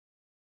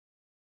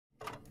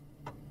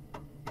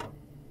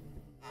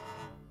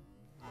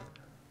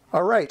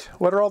All right,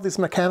 what are all these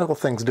mechanical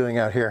things doing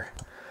out here?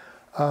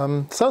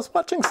 So I was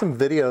watching some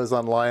videos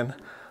online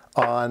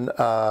on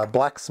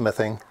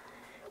blacksmithing,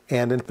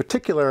 and in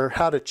particular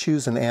how to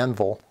choose an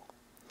anvil.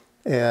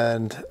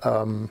 And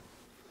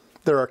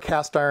there are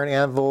cast iron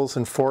anvils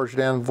and forged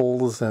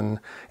anvils and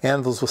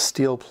anvils with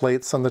steel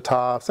plates on the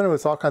top. So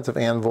anyways, all kinds of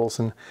anvils,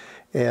 and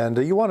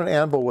you want an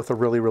anvil with a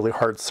really, really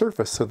hard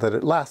surface so that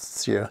it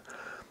lasts you.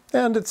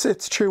 And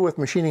it's true with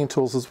machining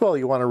tools as well.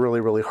 You want a really,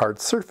 really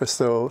hard surface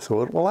so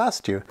it will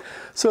last you.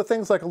 So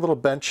things like a little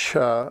bench,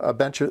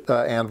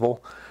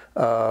 anvil,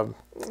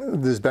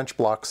 these bench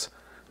blocks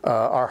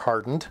are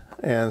hardened,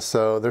 and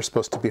so they're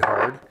supposed to be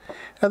hard.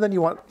 And then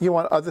you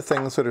want other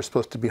things that are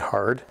supposed to be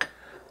hard.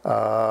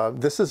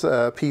 This is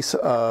a piece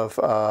of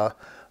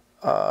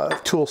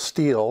tool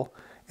steel.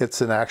 It's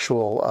an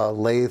actual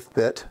lathe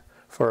bit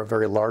for a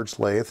very large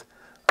lathe.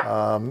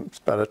 It's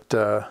about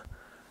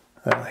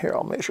here,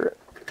 I'll measure it.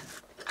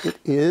 It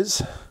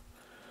is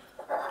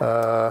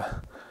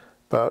about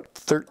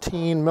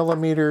 13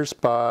 millimeters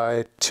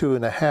by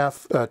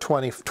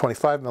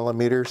 25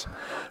 millimeters.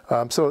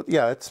 So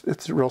yeah,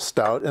 it's real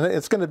stout, and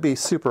it's going to be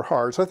super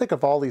hard. So I think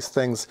of all these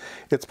things,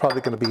 it's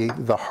probably going to be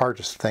the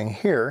hardest thing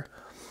here.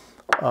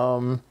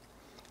 And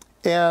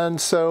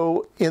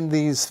so in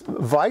these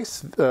anvil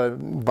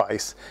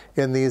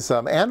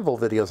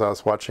videos I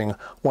was watching,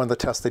 one of the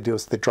tests they do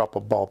is they drop a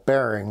ball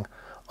bearing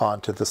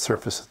onto the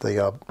surface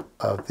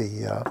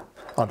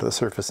onto the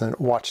surface and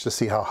watch to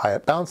see how high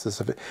it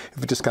bounces. If it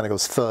just kind of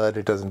goes thud,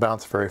 it doesn't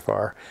bounce very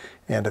far.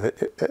 And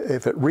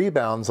if it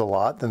rebounds a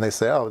lot, then they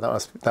say, oh,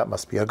 that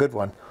must be a good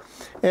one.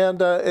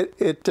 And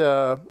it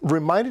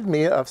reminded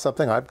me of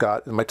something I've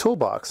got in my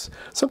toolbox,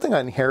 something I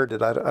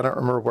inherited. I don't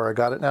remember where I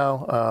got it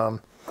now,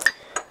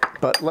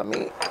 but let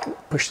me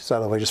push this out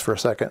of the way just for a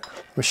second.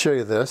 Let me show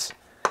you this.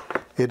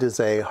 It is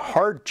a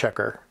hard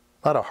checker,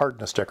 not a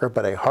hardness checker,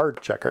 but a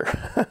hard checker.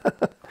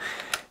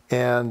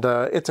 And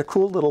it's a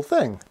cool little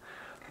thing.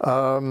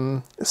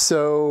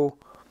 So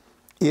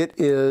it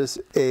is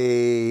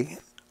it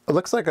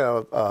looks like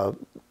a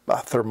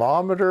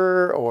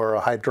thermometer or a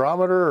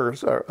hydrometer,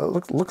 or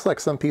it looks like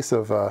some piece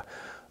of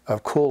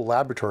cool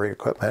laboratory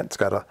equipment. It's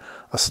got a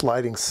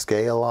sliding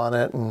scale on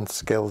it, and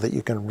scale that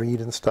you can read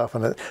and stuff.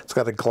 And it's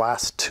got a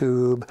glass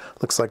tube.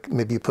 Looks like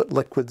maybe you put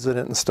liquids in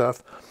it and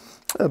stuff.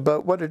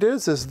 But what it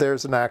is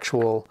there's an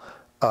actual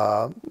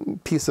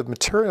piece of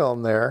material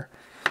in there.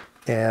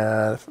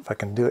 And if I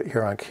can do it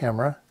here on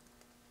camera,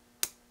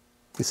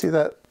 you see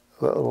that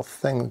little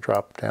thing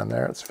drop down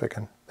there? Let's see if I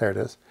can. There it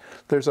is.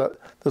 There's a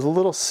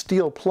little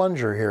steel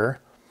plunger here,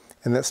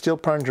 and that steel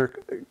plunger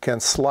can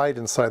slide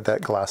inside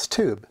that glass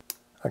tube.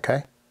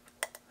 Okay,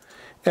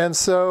 and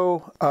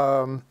so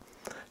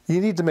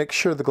you need to make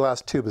sure the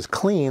glass tube is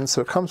clean.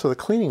 So it comes with a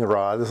cleaning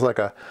rod. It's like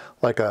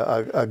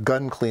a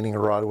gun cleaning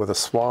rod with a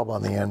swab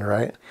on the end,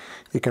 right?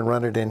 You can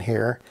run it in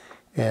here,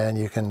 and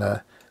you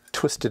can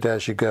twist it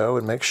as you go,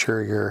 and make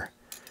sure your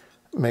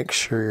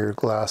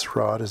glass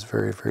rod is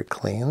very, very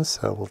clean.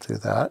 So we'll do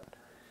that.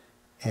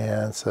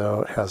 And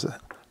so it has a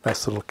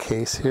nice little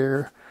case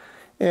here.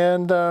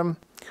 And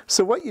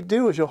so what you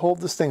do is you'll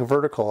hold this thing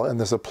vertical, and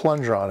there's a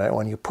plunger on it.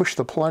 When you push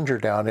the plunger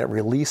down, it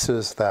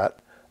releases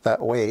that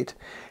weight,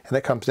 and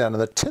it comes down.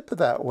 And the tip of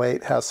that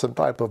weight has some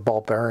type of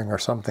ball bearing or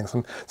something,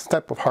 some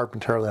type of hard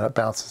material, and it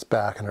bounces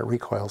back and it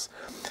recoils.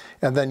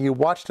 And then you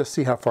watch to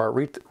see how far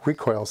it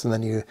recoils, and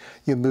then you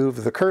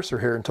move the cursor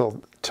here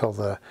until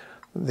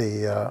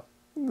the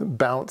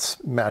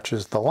bounce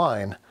matches the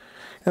line.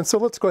 And so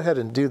let's go ahead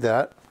and do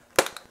that.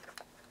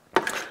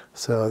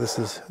 So this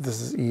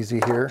is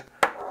easy here.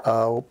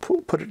 We'll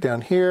put it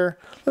down here.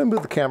 Let me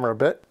move the camera a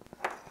bit.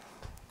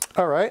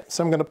 All right,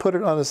 so I'm going to put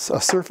it on a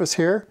surface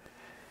here,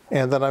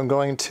 and then I'm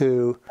going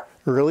to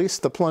release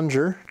the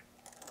plunger,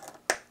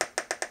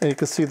 and you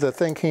can see the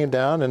thing came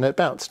down and it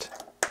bounced.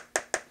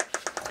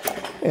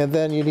 And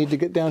then you need to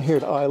get down here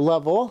to eye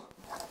level,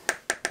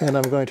 and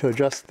I'm going to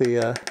adjust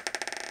the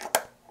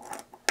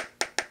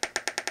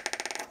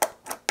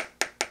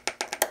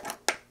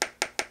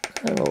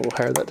and a little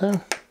higher that time.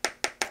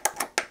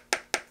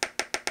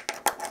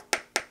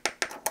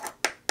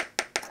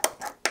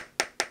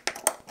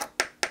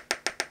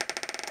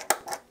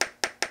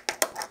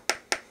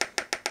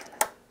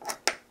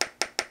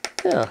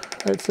 Yeah,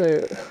 I'd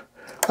say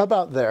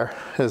about there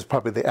is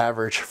probably the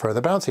average for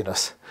the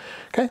bounciness.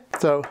 Okay,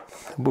 so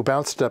we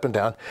bounced up and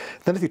down.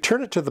 Then if you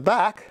turn it to the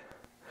back,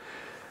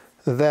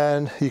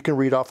 then you can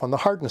read off on the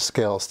hardness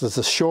scales. There's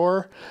the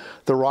Shore,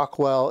 the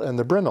Rockwell, and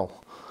the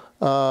Brindle,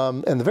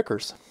 and the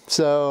Vickers.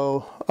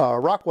 So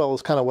Rockwell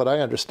is kind of what I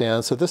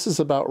understand. So this is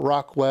about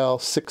Rockwell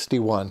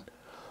 61.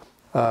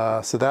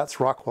 So that's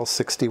Rockwell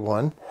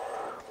 61.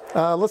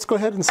 Let's go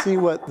ahead and see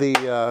what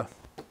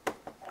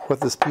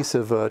this piece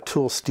of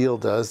tool steel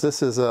does.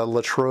 This is a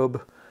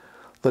Latrobe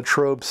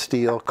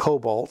steel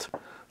cobalt.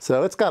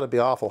 So it's got to be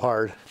awful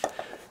hard.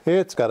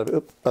 It's got to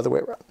be, other way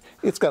around.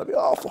 It's got to be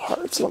awful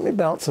hard. So let me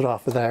bounce it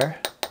off of there.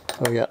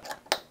 Oh yeah.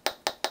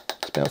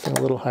 Just bouncing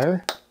a little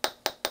higher.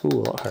 Ooh, a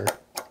lot higher.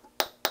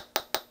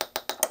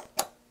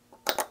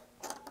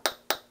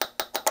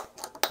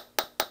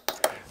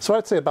 So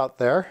I'd say about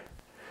there.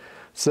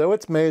 So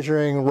it's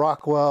measuring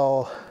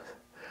Rockwell,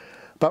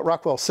 about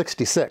Rockwell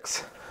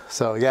 66.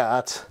 So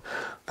yeah,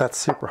 that's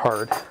super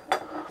hard.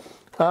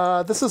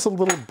 This is a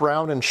little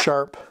brown and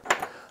sharp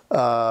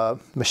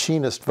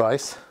machinist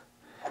vise.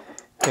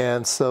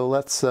 And so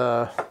let's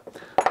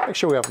make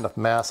sure we have enough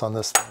mass on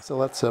this thing. So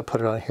let's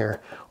put it on here.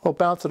 We'll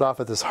bounce it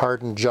off of this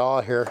hardened jaw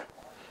here.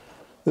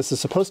 This is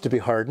supposed to be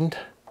hardened.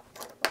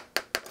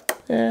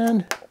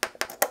 And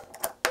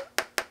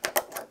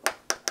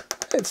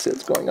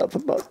it's going up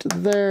about to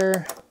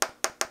there.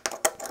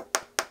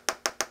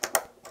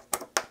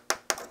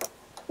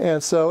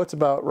 And so it's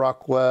about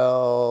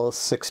Rockwell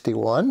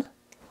 61.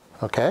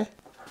 Okay.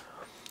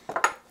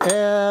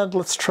 And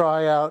let's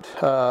try out,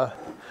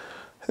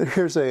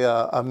 here's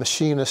a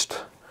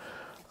machinist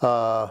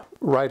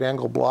right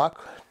angle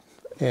block,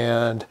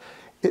 and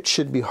it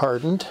should be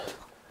hardened.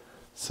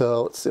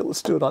 So let's see,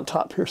 let's do it on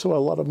top here so I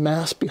have a lot of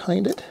mass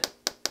behind it.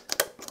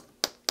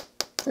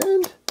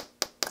 And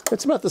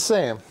it's about the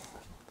same.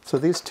 So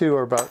these two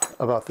are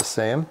about the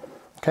same,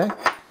 okay?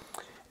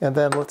 And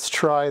then let's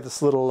try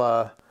this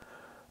little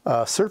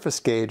surface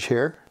gauge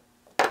here.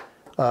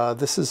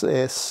 This is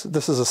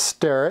a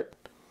Starrett,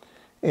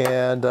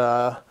 and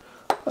I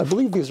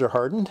believe these are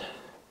hardened.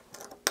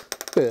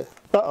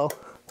 Uh-oh.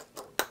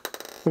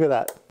 Look at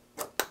that.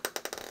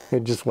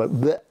 It just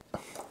went bleh.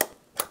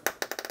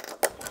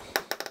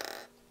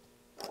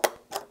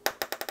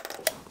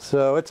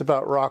 So it's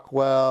about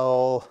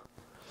Rockwell.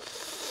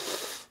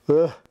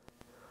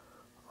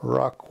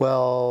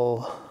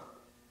 Rockwell.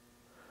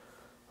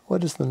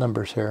 What is the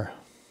numbers here?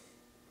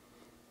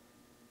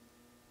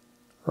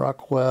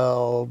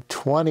 Rockwell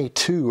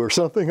 22 or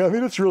something. I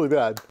mean, it's really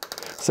bad.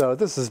 So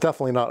this is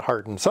definitely not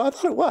hardened. So I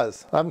thought it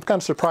was. I'm kind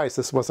of surprised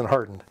this wasn't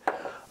hardened.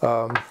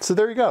 So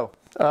there you go.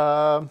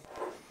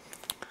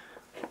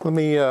 Let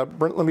me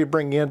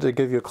bring you in to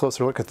give you a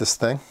closer look at this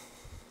thing.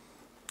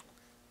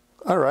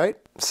 All right.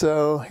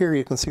 So here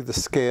you can see the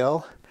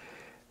scale,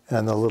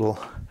 and the little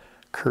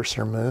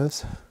cursor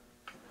moves.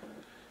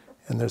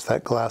 And there's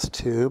that glass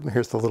tube.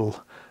 Here's the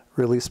little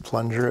release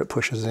plunger. It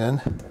pushes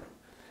in.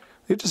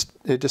 It just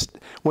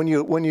when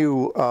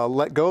you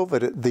let go of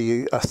it,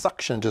 the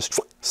suction just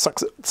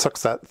sucks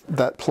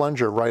that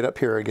plunger right up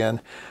here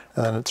again,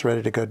 and then it's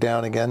ready to go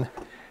down again.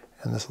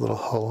 And this little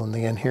hole in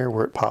the end here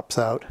where it pops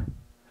out.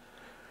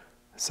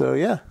 So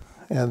yeah,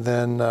 and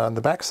then on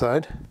the back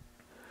side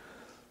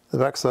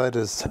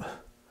is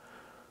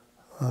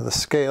the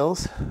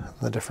scales,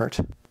 the different.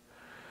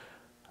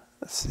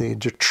 Let's see,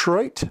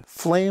 Detroit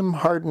Flame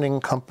Hardening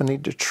Company,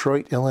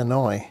 Detroit,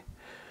 Illinois.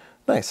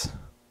 Nice.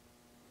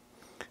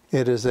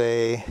 It is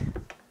a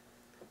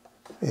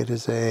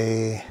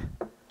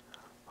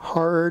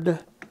hard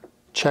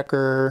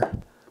checker,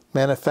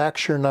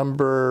 manufacturer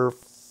number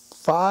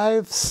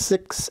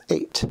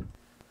 568.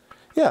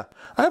 Yeah,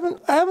 I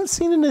haven't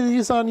seen any of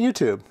these on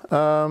YouTube,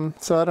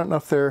 so I don't know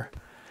if they're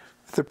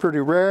pretty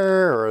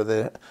rare or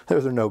they're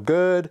no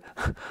good.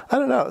 I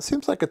don't know. It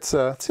seems like it's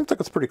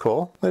pretty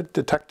cool. It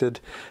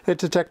detected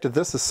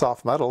this as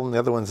soft metal and the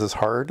other one's as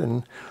hard,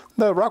 and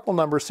the Rockwell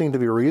numbers seem to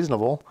be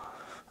reasonable.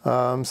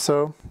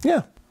 So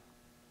yeah,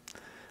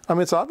 I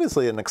mean, it's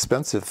obviously an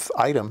expensive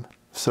item,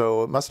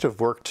 so it must have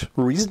worked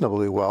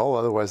reasonably well.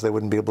 Otherwise, they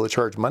wouldn't be able to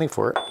charge money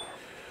for it.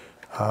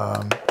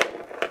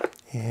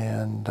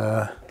 And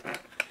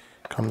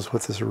comes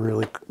with this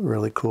really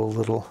cool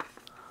little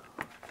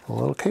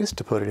case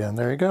to put it in.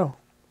 There you go.